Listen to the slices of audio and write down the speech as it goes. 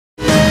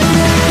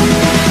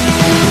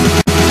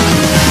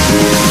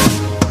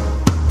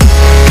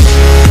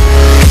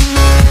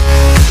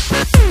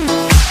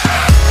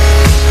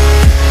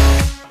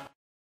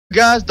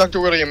guys,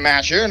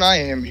 DRWILLIAMMASH here, and I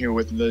am here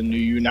with the new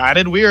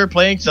United. We are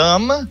playing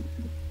some...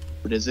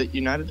 What is it,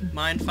 United?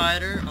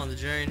 MINEFIGHTER on the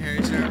Jerry and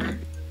Harry server.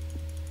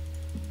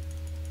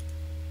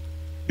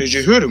 Did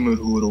you hear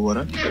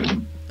what?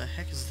 The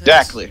heck is this?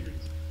 Exactly.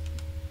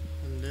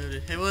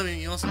 Loaded. Hey William,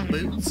 you want some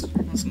boots?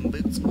 Want some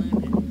boots,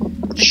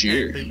 William?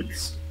 Sure.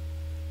 Boots.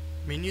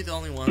 I mean, you're the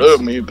only one.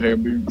 Love me a pair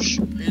of boots.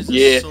 Here's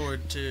a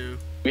sword too.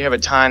 We have a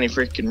tiny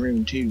freaking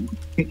room too.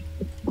 Right.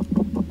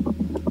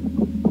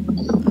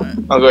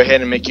 I'll go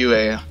ahead and make you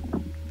a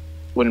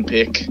wooden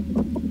pick.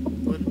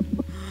 Wood. I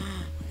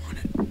want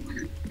it.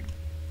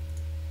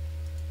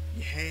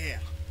 Yeah.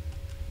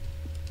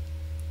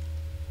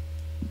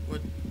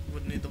 Would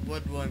need the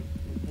wood one.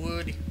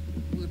 Wood.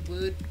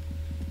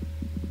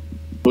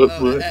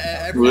 Everyone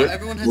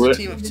has a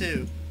team of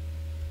 2.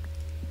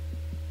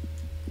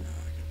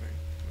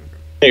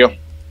 There you go.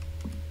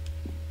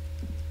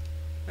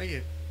 Thank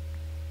you.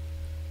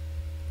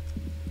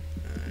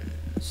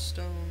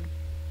 Stone.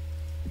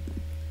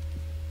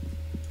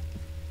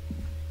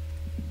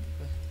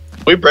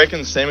 We breaking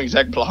the same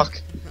exact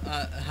block?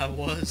 I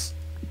was.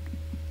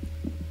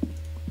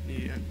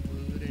 Yeah,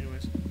 wood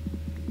anyways.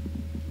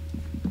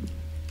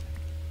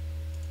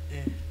 Yeah.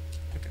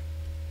 Okay.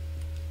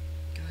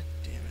 God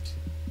damn it.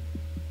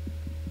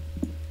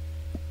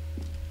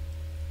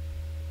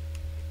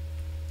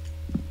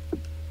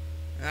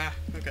 Ah,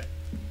 okay.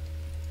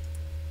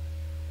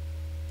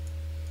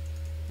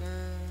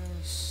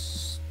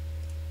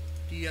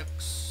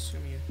 DX,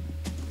 give me a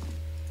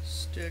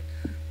stick.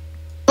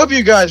 Hope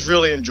you guys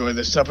really enjoyed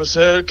this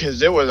episode,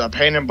 because it was a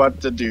pain in the butt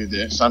to do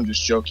this. I'm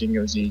just joking, it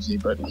was easy,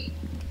 but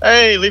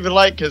hey, leave a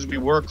like because we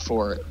work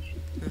for it.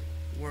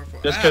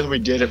 Just because we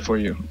did it for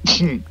you.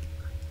 Hey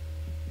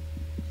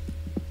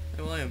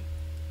William.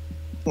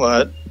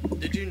 What?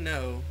 Did you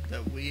know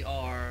that we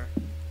are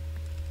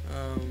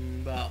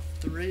about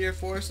 3 or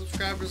 4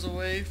 subscribers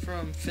away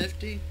from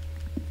 50?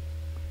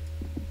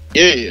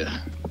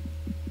 Yeah.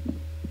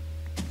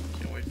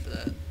 Can't wait for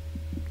that.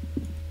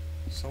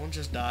 Someone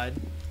just died.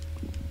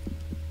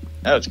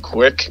 That was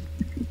quick.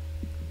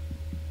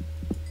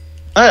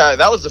 Oh,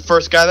 that was the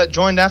first guy that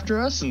joined after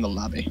us in the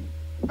lobby.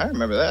 I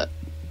remember that.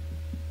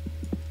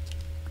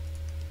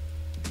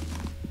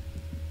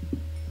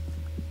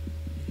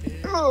 Yeah.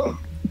 Oh.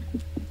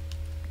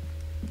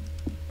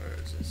 Where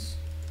is this?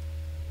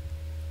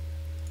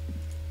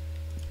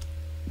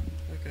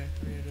 Okay, I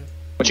need to...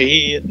 What you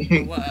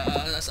hit? Well,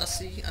 I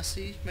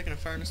see. Making a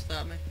furnace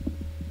without me.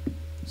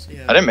 See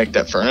how I didn't make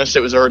that furnace. It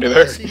was already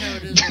there. I see how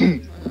it is.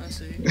 I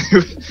see.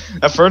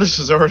 That furnace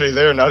was already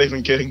there. Not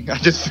even kidding. I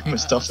just threw my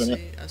stuff in it.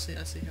 I see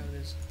how it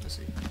is. I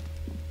see.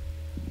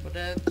 But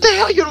What the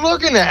hell are you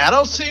looking at? I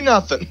don't see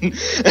nothing.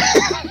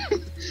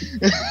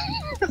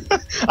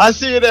 I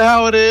see it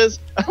how it is.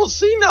 I don't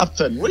see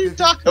nothing. What are you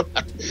talking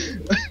about?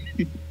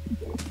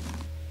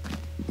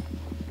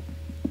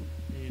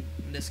 need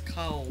this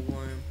coal,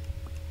 William.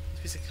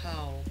 This piece of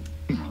coal.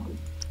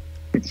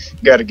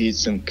 Gotta get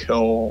some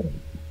coal.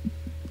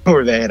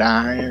 Or that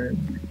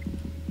iron.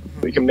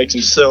 We can make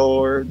some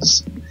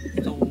swords.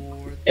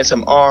 And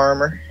some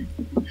armor.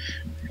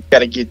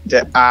 Gotta get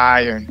the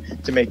iron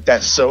to make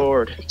that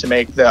sword. To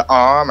make the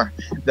armor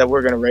that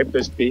we're gonna rape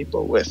those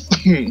people with.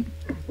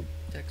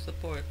 Tech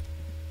support.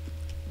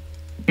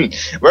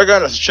 We're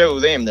gonna show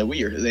them that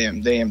we are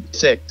them damn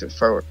sick to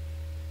for.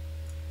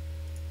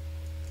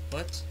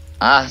 What?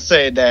 I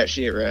said that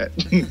shit right.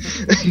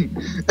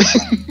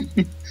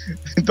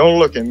 Don't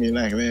look at me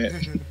like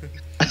that.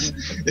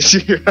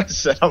 I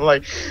said, I'm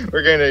like,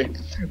 we're gonna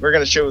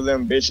show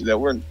them bitches that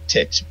we're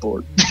tech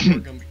support. We're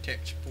gonna be tech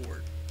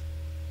support.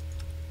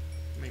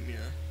 Make me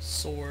a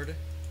sword.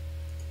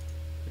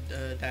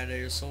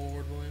 Dad,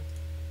 sword, William.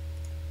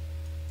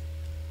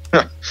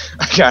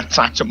 I gotta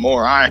find some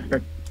more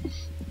iron.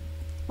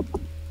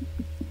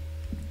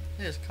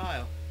 Hey, it's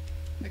Kyle.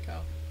 Hey,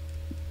 Kyle.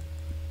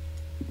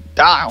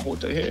 Kyle, what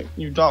the heck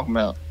you talking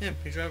about? Him,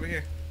 he's right over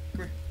here.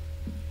 Come here.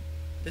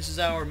 This is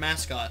our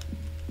mascot.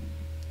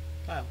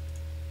 Kyle.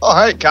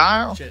 Oh, hey,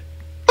 Kyle. Shit.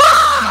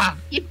 Ah!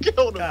 You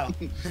killed Kyle.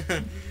 him.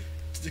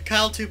 It's the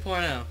Kyle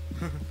 2.0.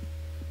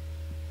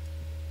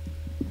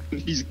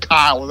 He's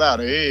Kyle without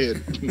a head.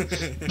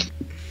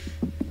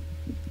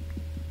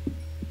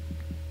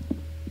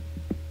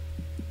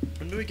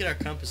 When do we get our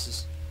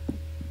compasses?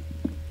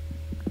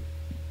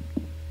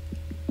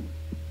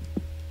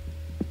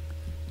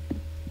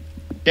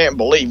 Can't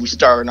believe we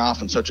starting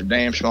off in such a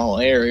damn small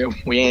area.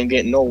 We ain't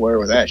getting nowhere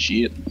with that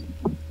shit.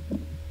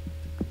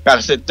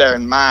 Gotta sit there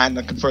and mine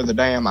looking for the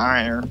damn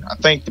iron. I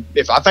think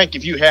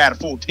if you had a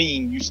full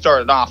team, you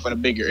started off in a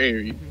bigger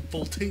area.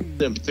 Full team.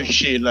 Them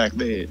shit like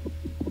that.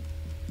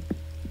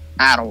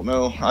 I don't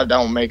know. I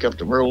don't make up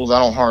the rules. I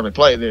don't hardly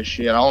play this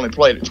shit. I only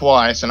played it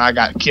twice, and I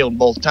got killed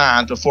both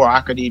times before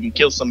I could even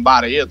kill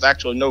somebody else.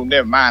 Actually, no,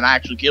 never mind. I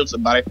actually killed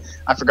somebody.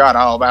 I forgot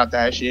all about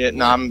that shit,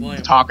 and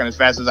I'm talking as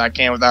fast as I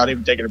can without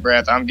even taking a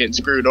breath. I'm getting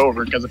screwed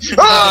over because of...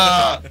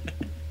 Ah!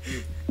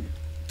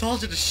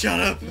 Told you to shut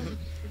up.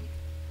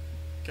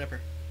 Kepper.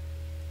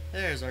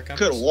 There's our Could have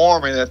compass.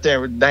 warned me that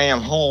there was a damn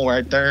hole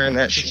right there and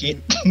that shit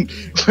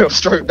fell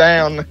straight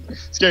down.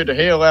 Scared the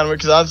hell out of me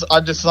because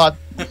I just thought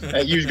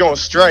that you was going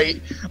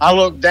straight. I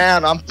looked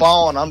down, I'm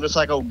falling. I'm just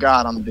like, oh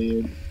God, I'm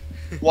dead.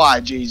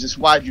 Why, Jesus?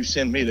 Why'd you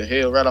send me to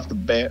hell right off the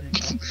bat?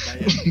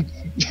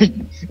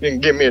 Didn't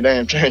give me a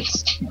damn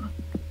chance.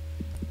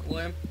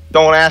 William?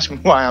 Don't ask me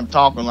why I'm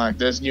talking like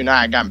this. You and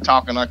I got me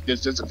talking like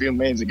this just a few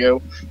minutes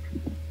ago.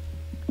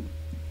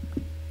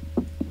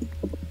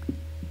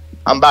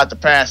 I'm about to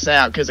pass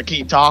out because I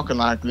keep talking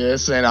like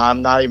this, and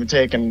I'm not even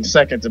taking a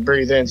second to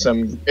breathe in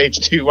some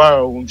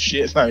H2O and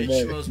shit like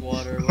that. H2O's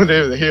water.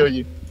 Whatever the hell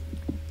you.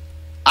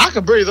 I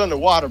can breathe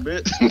underwater,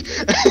 bitch.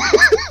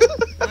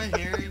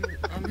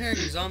 I'm hearing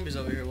zombies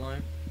over here,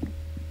 William.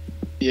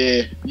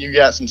 Yeah, you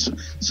got some.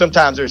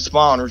 Sometimes there's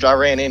spawners. I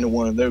ran into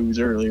one of those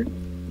earlier.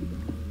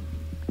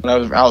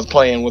 When I was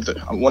playing with it.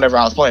 Whenever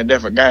I was playing a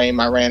different game,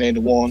 I ran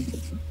into one.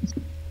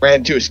 Ran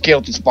into a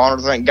skeleton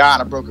spawner. Thank God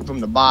I broke it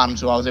from the bottom,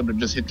 so I was able to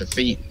just hit the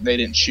feet. They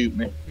didn't shoot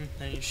me.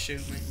 They didn't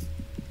shoot me.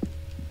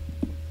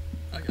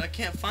 I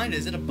can't find it.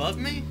 Is it above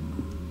me?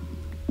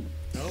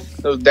 Nope.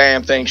 Those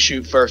damn things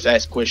shoot first,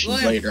 ask questions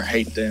William. later. I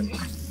hate them.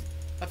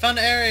 I found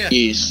the area.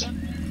 Yes.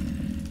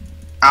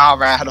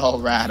 Alright,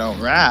 alright,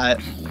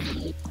 alright.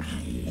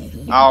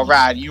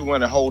 Alright, you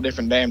went a whole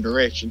different damn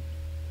direction.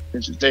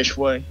 Is it this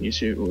way?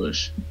 Yes, it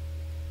was.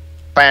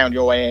 Found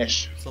your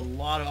ass. There's a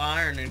lot of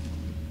iron in.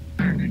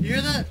 You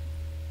hear that?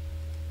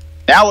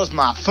 That was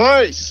my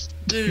face!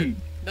 Dude,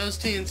 that was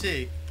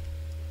TNT.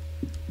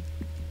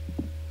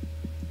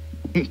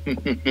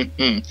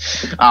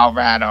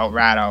 Alright,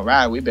 alright,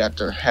 alright. We about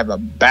to have a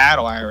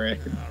battle, I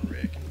reckon. I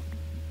reckon.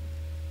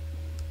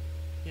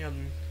 Yeah,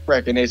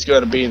 Reckon it's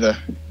gonna be the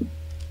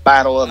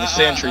battle of the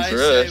century for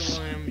I us. say,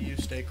 William, you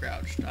stay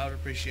crouched. I would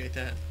appreciate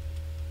that.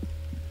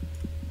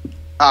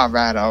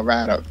 Alright,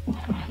 alright. Right.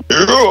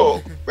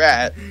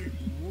 Right.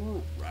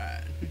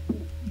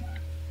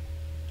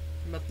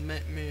 I'm about to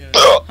make me a...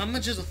 How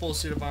much is a full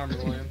suit of armor,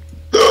 William?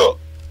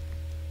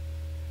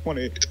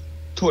 28.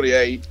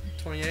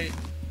 28?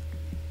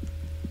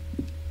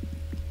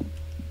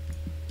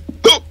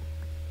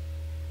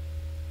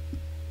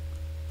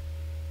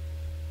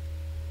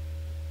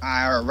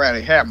 I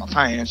already have my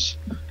pants.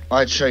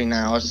 Let's show you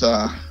now. It's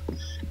 7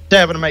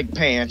 to make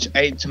pants,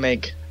 8 to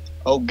make.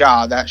 Oh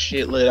God, that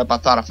shit lit up. I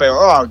thought I fell.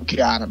 Oh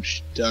God, I'm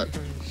stuck.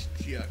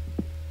 Yuck.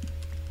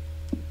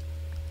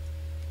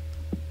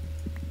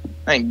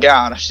 Thank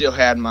God I still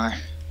had my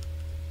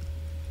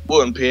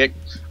wooden pick.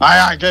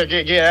 I gotta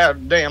get out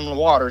of the damn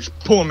water. It's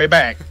pulling me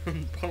back.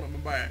 Pulling me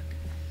back.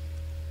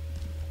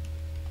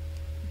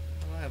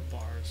 Oh, I have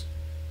bars.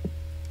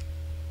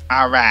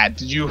 Alright,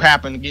 did you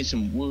happen to get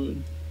some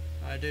wood?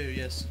 I do,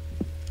 yes.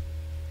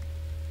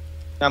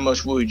 How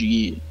much wood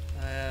you get?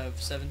 I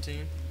have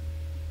 17.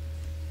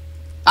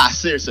 I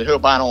seriously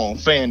hope I don't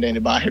offend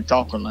anybody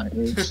talking like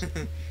this.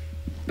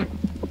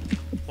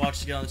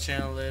 Watch to get on the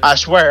channel later. I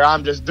swear,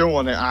 I'm just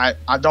doing it.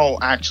 I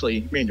don't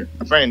actually mean to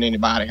offend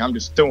anybody. I'm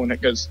just doing it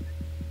because,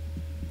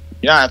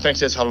 you know, I think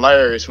it's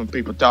hilarious when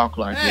people talk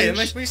like Hey, it this.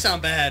 makes me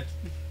sound bad.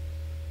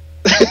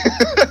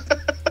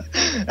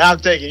 I'm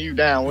taking you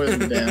down with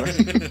me, damn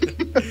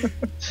it.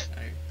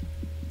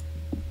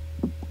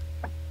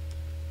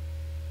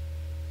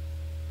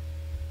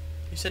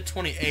 You said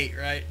 28,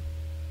 right?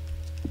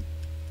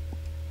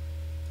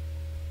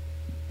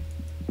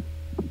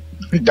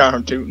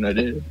 Darn tootin' I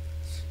did.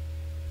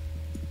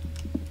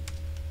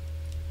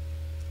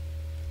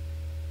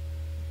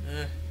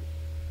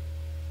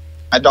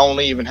 I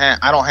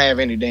don't have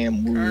any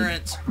damn wood.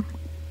 Current.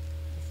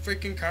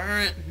 Freaking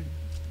current.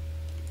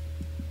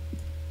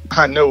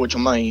 I know what you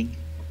mean.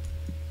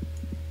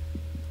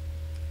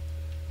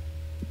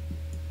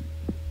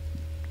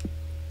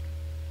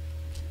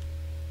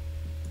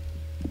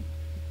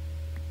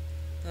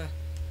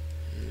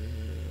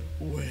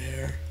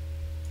 Where?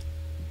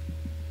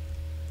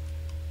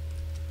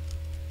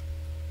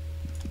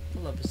 I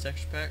love this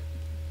texture pack.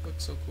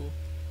 Looks so cool.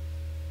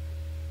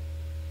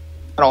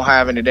 I don't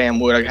have any damn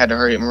wood. I had to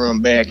hurry up and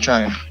run back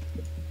trying to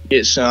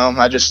get some.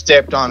 I just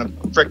stepped on a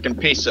freaking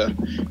piece of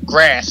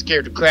grass,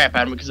 scared the crap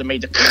out of me because it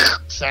made the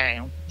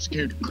sound.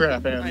 Scared the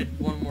crap out of I me. need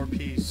one more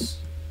piece.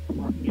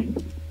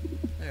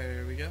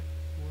 There we go.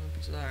 One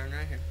piece of iron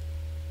right here.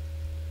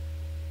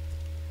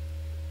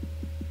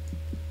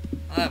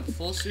 I have a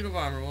full suit of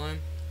armor, William.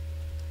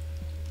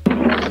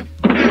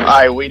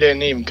 Alright, we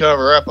didn't even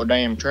cover up our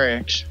damn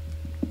tracks.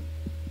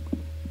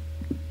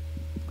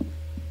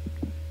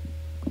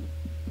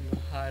 I'm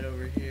gonna hide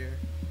over here.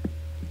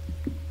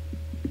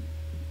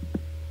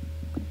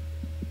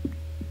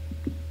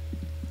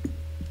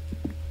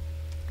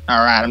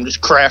 Alright, I'm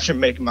just crashing,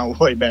 making my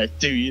way back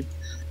to you.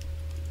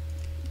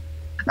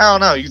 I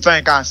don't know, you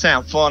think I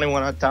sound funny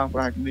when I talk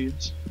like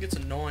this? It gets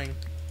annoying.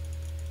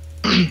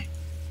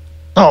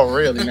 Oh,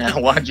 really now?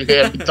 Why'd you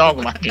have me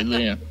talking like it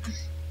then?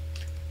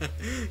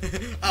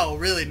 Oh,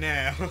 really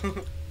now?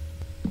 Oh,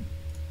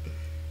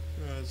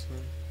 that's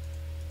funny.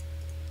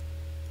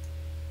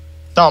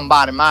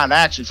 Somebody might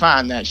actually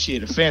find that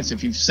shit offensive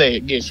if you say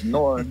it gets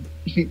ignored.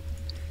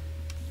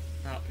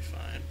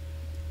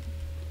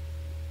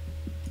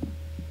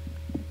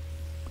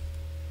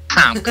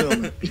 I'm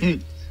coming.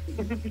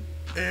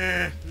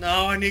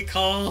 No, I need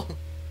coal.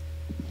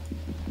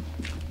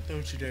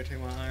 Don't you dare take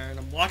my iron.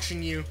 I'm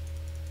watching you.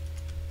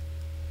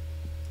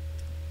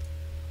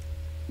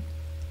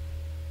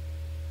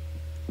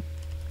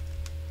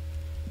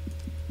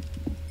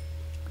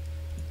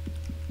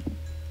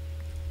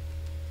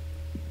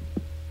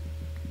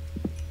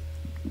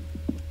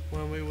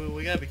 Well,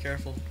 we gotta be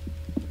careful.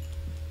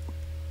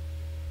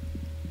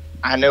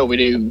 I know we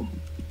do.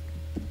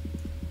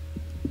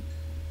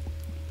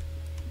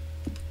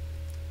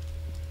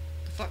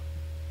 The fuck?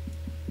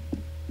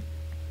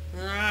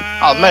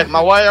 I'll make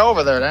my way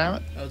over there, damn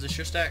it. Oh, is this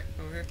your stack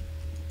over here?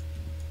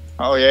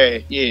 Oh yeah,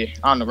 yeah,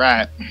 on the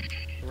right.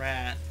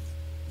 Rat.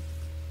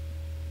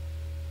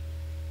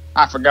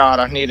 I forgot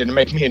I needed to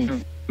make me a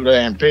new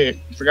damn pick.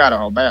 Forgot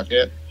all about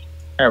that.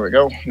 There we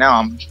go. Now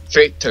I'm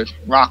fit to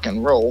rock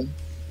and roll.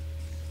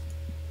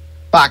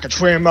 If I could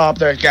swim up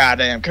that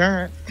goddamn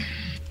current,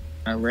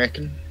 I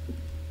reckon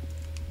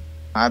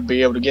I'd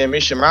be able to get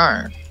me some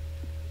iron.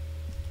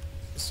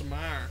 Some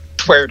iron.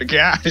 Swear to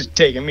God, it's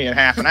taking me a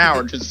half an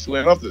hour just to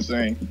swim up this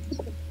thing.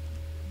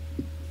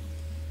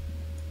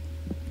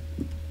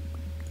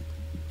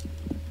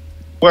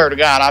 Swear to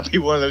God, I'd be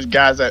one of those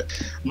guys that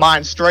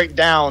mine straight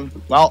down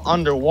while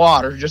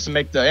underwater just to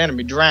make the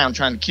enemy drown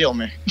trying to kill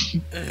me.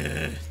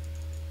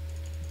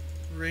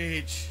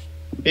 Reach.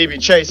 He'd be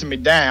chasing me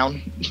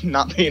down,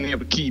 not being able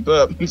to keep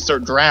up, and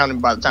start drowning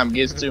by the time it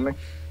gets to me.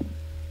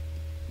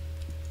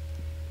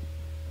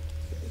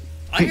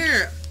 I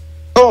hear.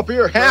 Oh, up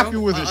here, happy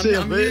with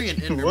yourself, I'm hearing an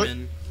bitch. What?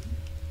 Enderman.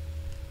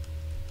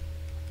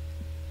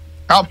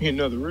 Probably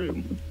another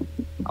room.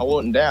 I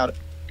wouldn't doubt it.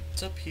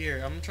 It's up here.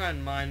 I'm gonna try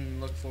and mine and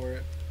look for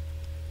it.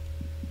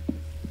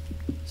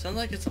 Sounds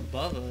like it's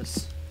above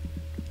us.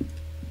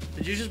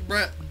 Did you just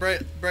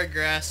break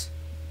grass?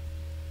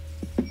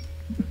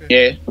 Okay.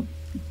 Yeah.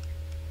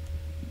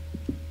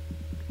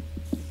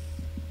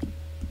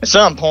 At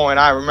some point,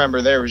 I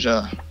remember there was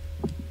a.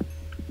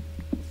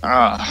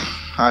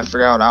 I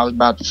forgot what I was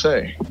about to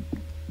say.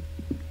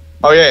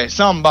 Oh yeah,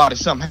 somebody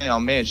somehow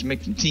managed to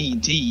make some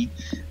TNT,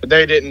 but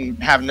they didn't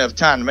have enough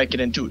time to make it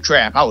into a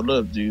trap. I would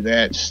love to do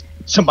that. Just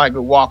somebody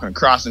go walking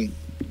across and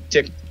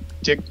tick,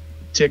 tick,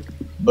 tick,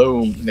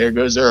 boom. There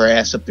goes their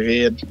ass up their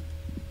head.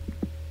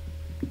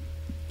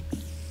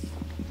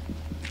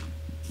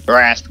 Their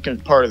ass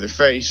becomes part of their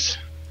face.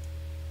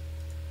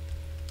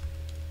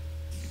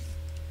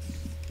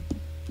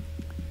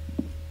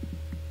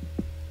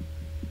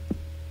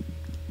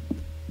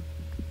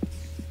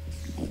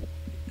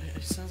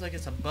 It sounds like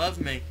it's above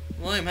me.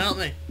 William, help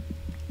me.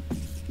 I'm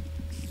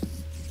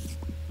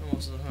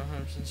almost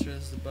 100% sure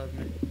this is above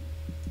me.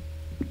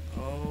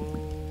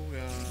 Oh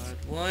God,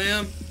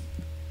 William.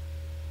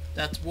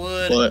 That's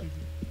wood. What?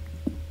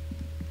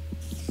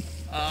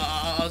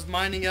 I was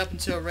mining up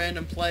into a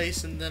random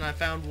place and then I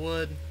found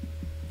wood.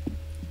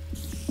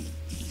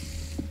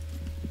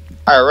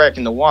 I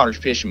reckon the water's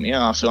pissing me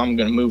off, so I'm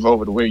gonna move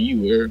over to where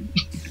you were.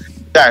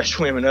 Start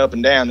swimming up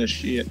and down this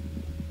shit.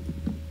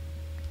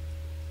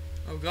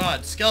 Oh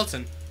God,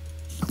 skeleton.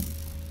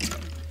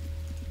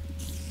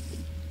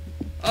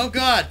 Oh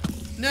God,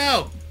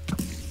 no!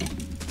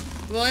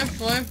 William,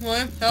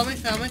 help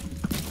me.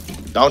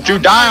 Don't you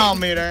die on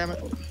me, damn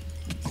it.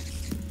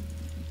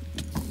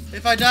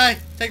 If I die,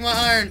 take my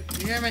iron.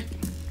 You hear me?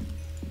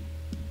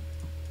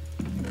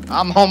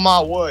 I'm on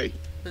my way.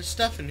 There's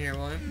stuff in here,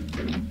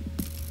 William.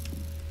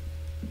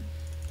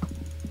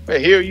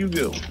 Hey, here you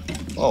go.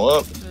 Oh,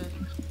 up.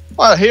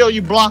 Why the hell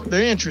you blocked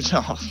the entrance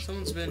off?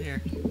 Someone's been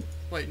here.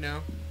 Wait,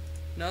 no.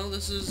 No,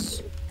 this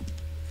is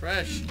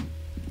fresh.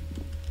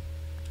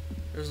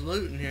 There's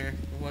loot in here.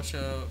 Watch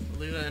out.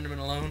 Leave that Enderman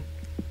alone.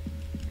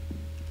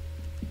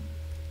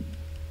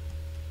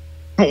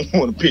 I don't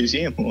want to piss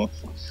him off.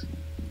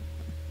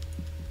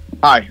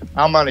 Hi,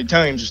 how many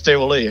teams are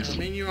still left? I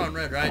mean, you're on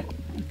red, right?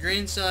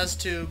 Green still has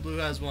 2, blue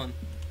has 1.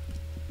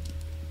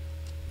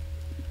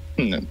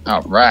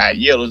 Alright,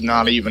 yellow's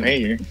not even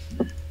here.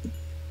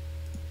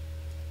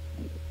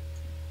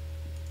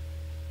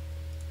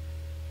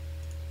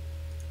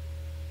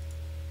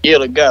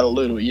 Yellow got a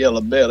little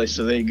yellow belly,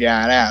 so they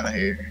got out of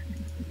here.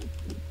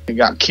 They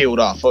got killed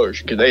off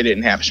first because they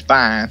didn't have a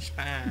spine.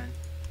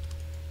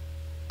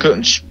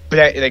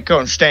 They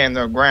couldn't stand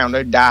their ground.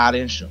 They died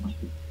instantly.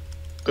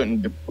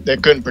 They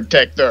couldn't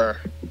protect their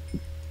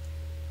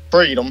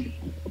freedom.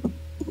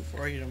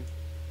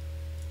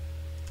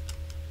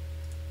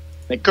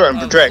 They couldn't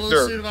protect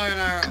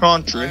their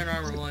country. Iron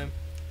armor, William.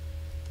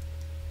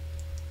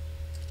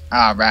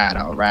 Alright.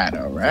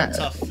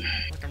 Tough.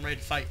 Like I'm ready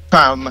to fight.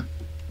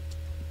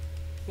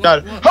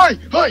 What?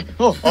 Hey!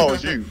 Oh,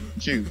 it's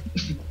you.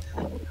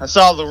 I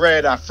saw the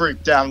red, I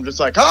freaked out. I'm just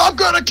like, oh, I'm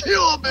gonna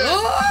kill him!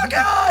 Oh,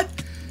 God!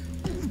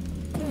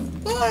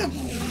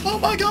 Oh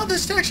my God,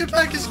 this texture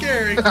pack is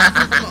scary.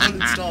 I'm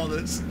gonna uninstall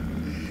this.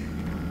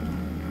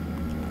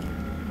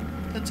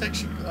 That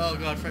texture. Oh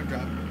God, frame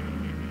drop.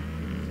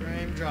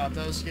 Frame drop.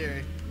 That was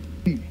scary.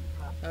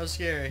 That was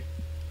scary.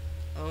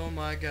 Oh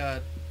my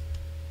God.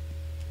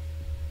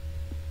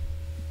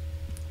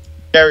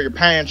 Carry your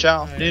pants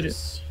off, did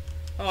it?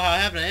 Oh, I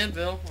have an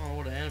anvil. I don't know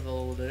what an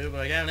anvil will do,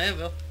 but I got an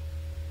anvil.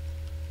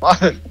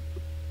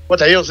 What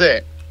the hell's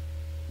that?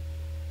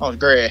 Oh, it's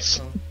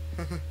grass.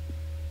 Oh.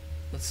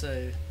 Let's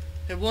see.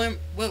 Hey, William,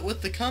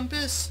 with the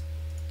compass,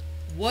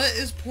 what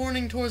is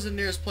pointing towards the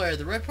nearest player?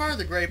 The red part or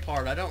the gray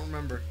part? I don't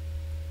remember.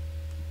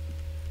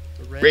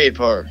 The Red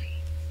part.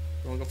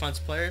 You want to go find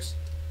some players?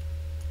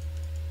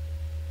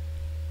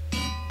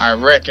 I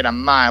reckon I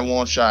might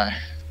once I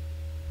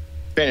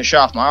finish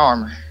off my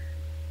armor.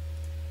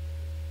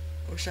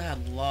 I wish I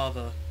had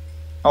lava.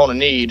 All I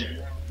need.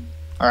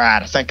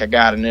 Alright, I think I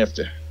got enough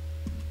to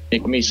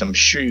make me some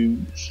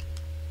shoes.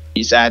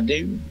 Yes, I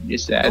do.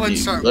 Yes, I go ahead do. And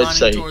start Let's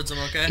say, towards them,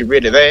 okay? get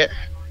rid of that.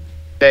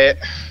 That.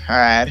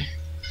 Alright.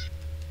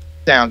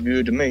 Sounds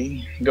good to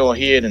me. Go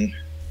ahead and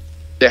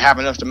they have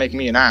enough to make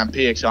me an iron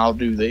pick, so I'll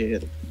do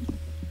that.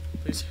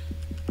 Please.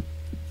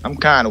 I'm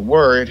kind of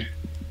worried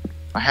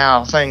about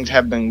how things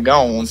have been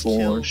going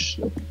for us.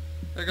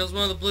 There goes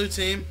one of the blue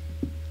team.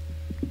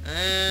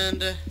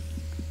 And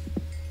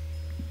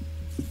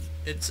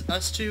it's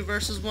us two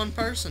versus one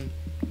person.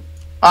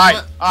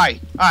 I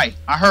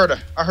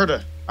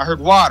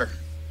heard water.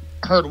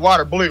 I heard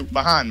water blue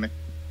behind me.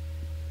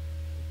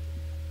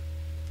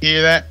 You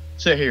hear that?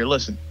 Sit here,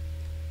 listen.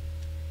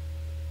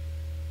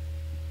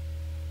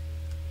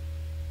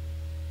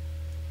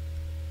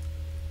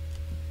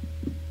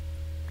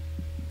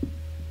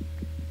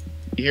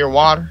 You hear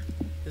water?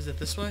 Is it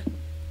this way?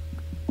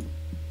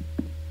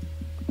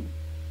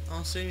 I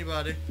don't see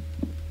anybody.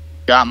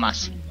 Got my.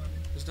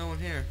 There's no one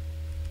here.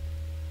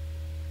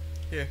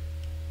 Here.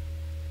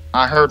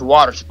 I heard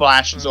water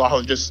splashing, so I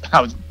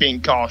was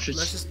being cautious.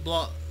 Let's just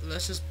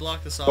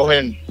block this off. Go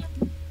ahead and.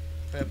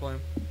 Okay, play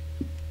him.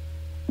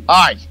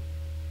 Aye.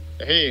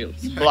 The hell,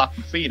 you block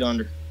my feet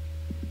under.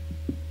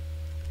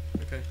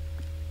 Okay.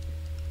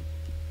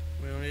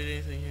 We don't need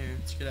anything here.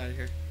 Let's get out of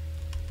here.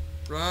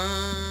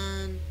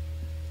 Run.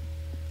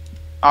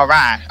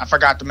 Alright, I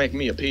forgot to make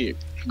me a pick.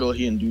 Go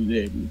ahead and do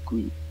that real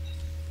quick.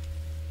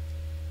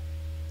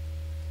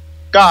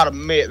 Gotta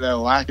admit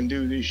though, I can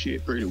do this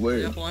shit pretty well.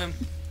 Yeah, play him.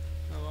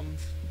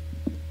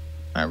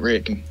 I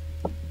reckon.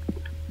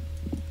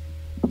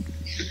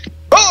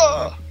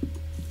 Oh!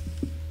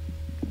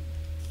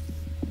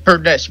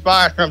 Heard that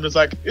spider, I'm just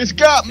like, it's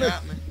got me!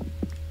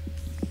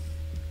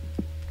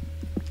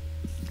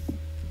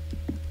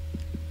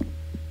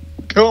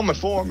 Coming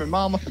for me,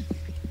 mama.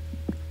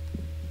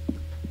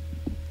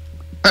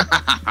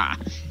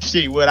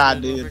 See what I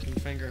did. My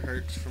freaking finger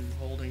hurts from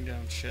holding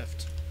down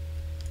shift.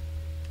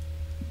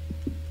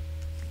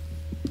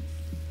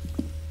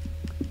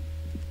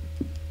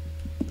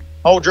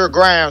 Hold your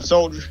ground,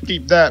 soldier.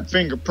 Keep that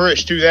finger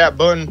pressed to that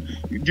button.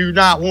 You do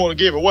not want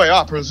to give away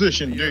our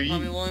position, do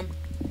you?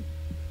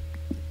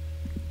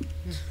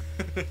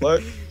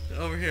 What?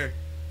 Over here.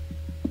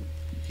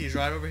 He's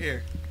right over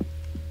here.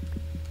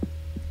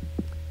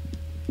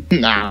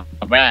 Nah,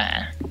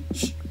 man.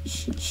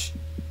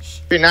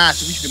 Be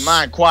nice if you could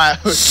mind quiet.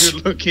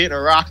 Good look hitting a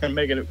rock and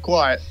making it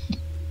quiet.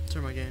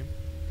 Turn my game.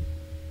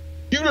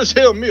 You just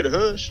tell me to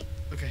hush.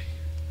 Okay.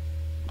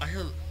 I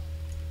hear.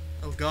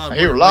 Oh God. I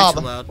hear lava.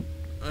 Loud.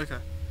 Okay.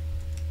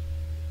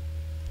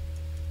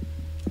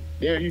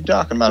 Yeah, you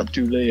talking about them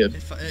too loud.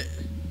 If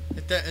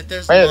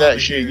there's Man, lava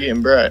that shit here,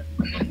 getting bright.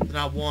 then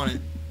I want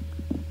it.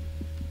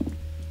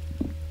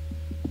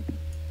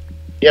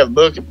 Yeah,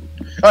 bucket.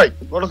 Hey,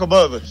 look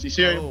above us. You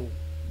see him? Oh.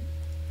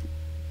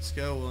 Let's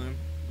go, William.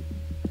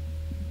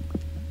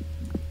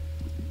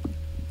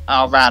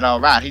 Alright,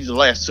 alright. He's the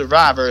last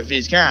survivor of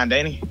his kind,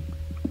 ain't he?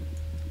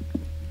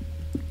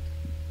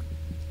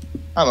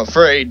 I'm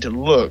afraid to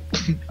look.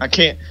 I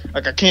can't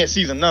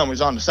see the numbers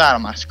on the side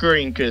of my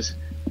screen because,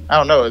 I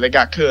don't know, they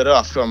got cut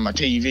off from my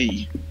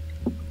TV.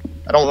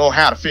 I don't know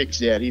how to fix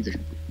that either.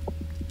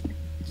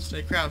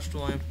 Stay crouched,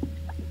 William.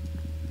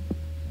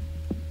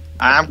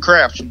 I'm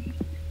crouching.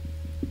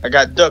 I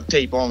got duct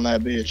tape on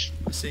that bitch.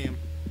 I see him.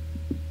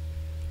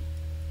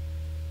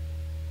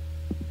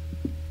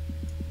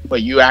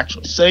 But you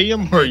actually see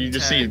him, or you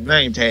just see his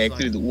name tag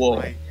through the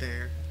wall? Right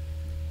there.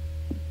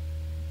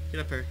 Get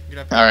up here. Get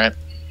up here. Alright.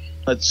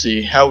 Let's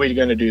see. How are we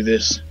gonna do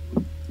this?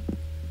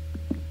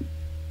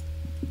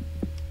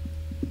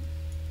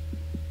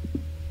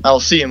 I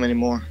don't see him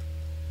anymore.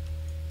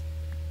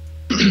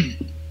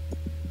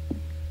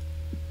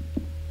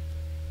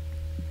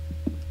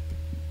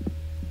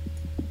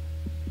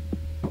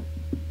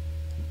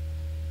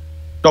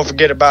 Don't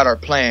forget about our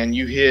plan.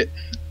 You hit,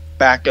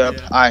 back up,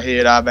 Yeah. I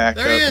hit, I back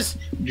up. There he is!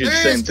 Do There the he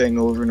same is! thing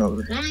over and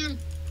over.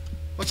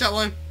 Watch out,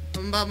 William.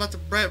 I'm about to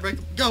break.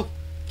 Go!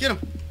 Get him!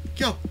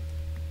 Go!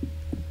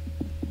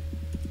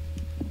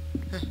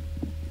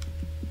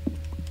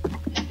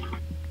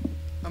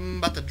 I'm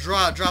about to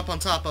drop on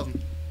top of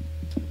him.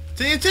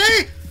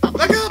 TNT!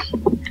 Back up!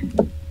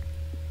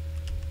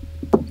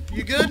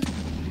 You good?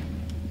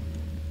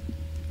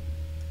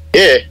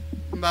 Yeah.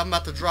 I'm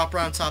about to drop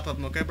right on top of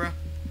him, okay, bro?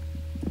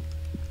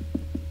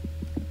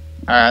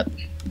 Alright.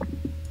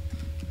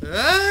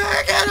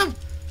 Get him!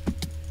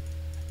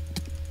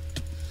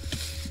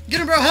 Get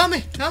him, bro! Help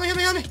me! Help me, help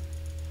me, help me!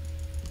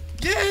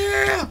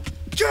 Yeah!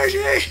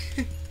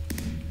 JG!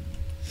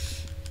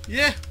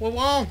 Yeah, we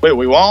won. Wait,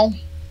 we won?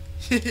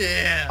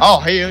 Yeah. Oh,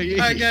 hell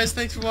yeah. Alright guys,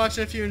 thanks for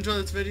watching. If you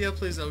enjoyed this video,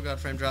 please, oh god,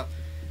 frame drop.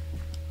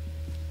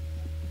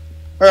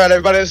 Alright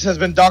everybody, this has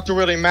been Dr.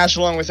 DRWILLIAMMASH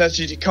along with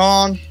SGT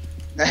Con.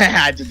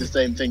 I did the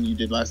same thing you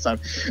did last time.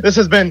 This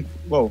has been,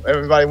 whoa,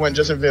 everybody went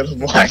just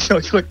invisible. I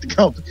clicked the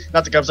compass,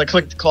 not the compass, I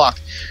clicked the clock.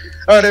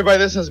 Alright everybody,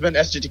 this has been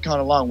SGT Con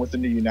along with the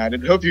New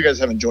United. Hope you guys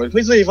have enjoyed.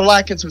 Please leave a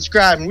like and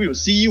subscribe, and we will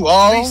see you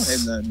all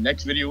in the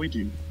next video we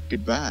do.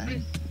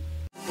 Goodbye.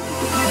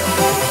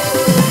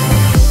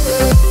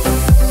 Peace.